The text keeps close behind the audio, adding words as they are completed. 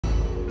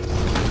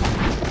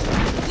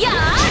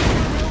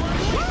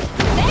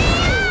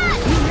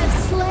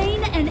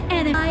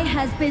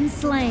has been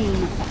slain.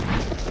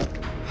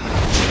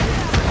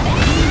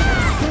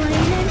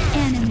 Slain an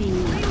enemy.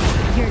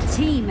 Your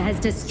team has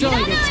destroyed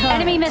a turret.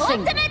 Enemy missing.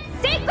 Ultimate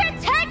secret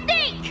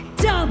technique!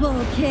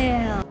 Double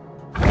kill.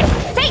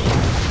 See!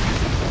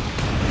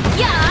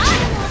 Yeah!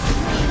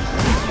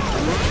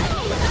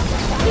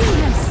 You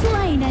have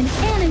slain an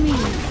enemy.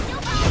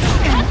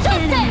 An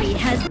enemy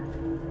has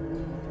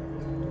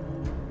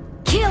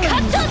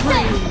killing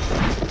spree.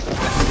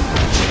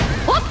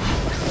 Whoop!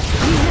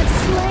 You have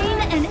slain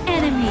an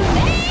enemy.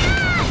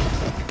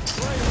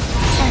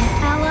 An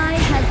ally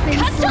has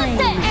been slain.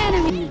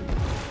 Enemy.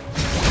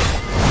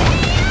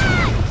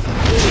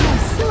 You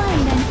have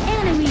slain an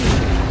enemy.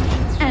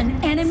 An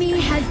enemy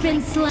has been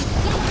slain.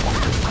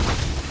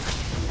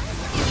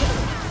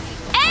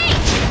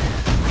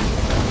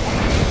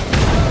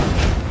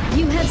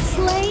 You have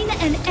slain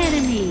an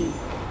enemy.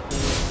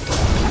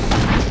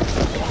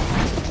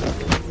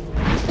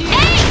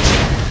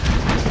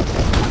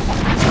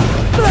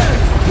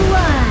 First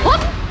blood.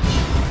 Whoop!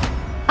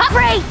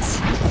 Great!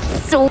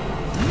 So...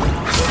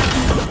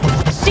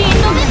 You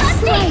have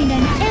slain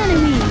an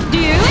enemy.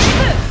 You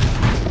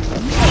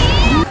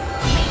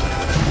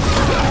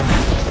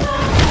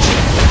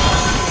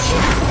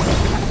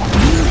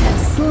have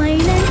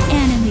slain an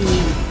enemy.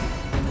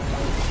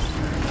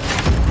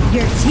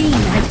 Your team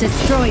has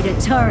destroyed a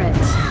turret.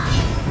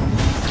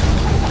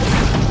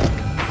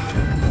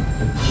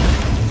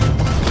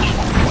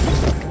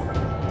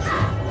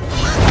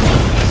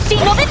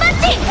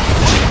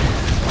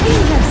 You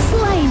have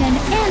slain an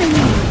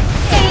enemy.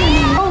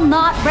 Still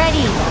not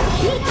ready.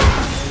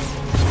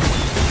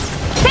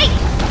 See!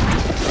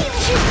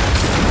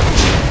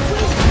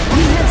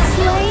 You have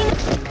slain.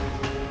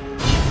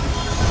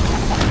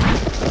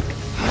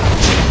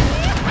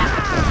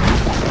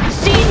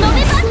 You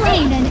have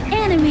slain an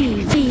enemy.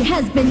 He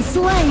has been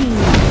slain.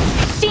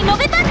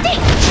 Shinobibachi!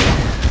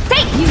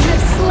 See! You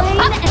have slain.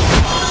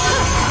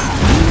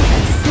 You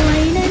have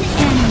slain an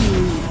enemy.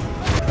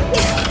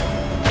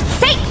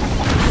 See!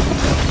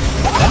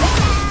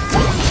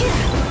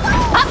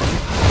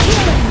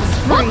 Killing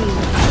spree.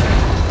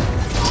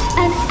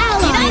 An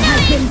ally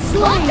has been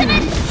slain.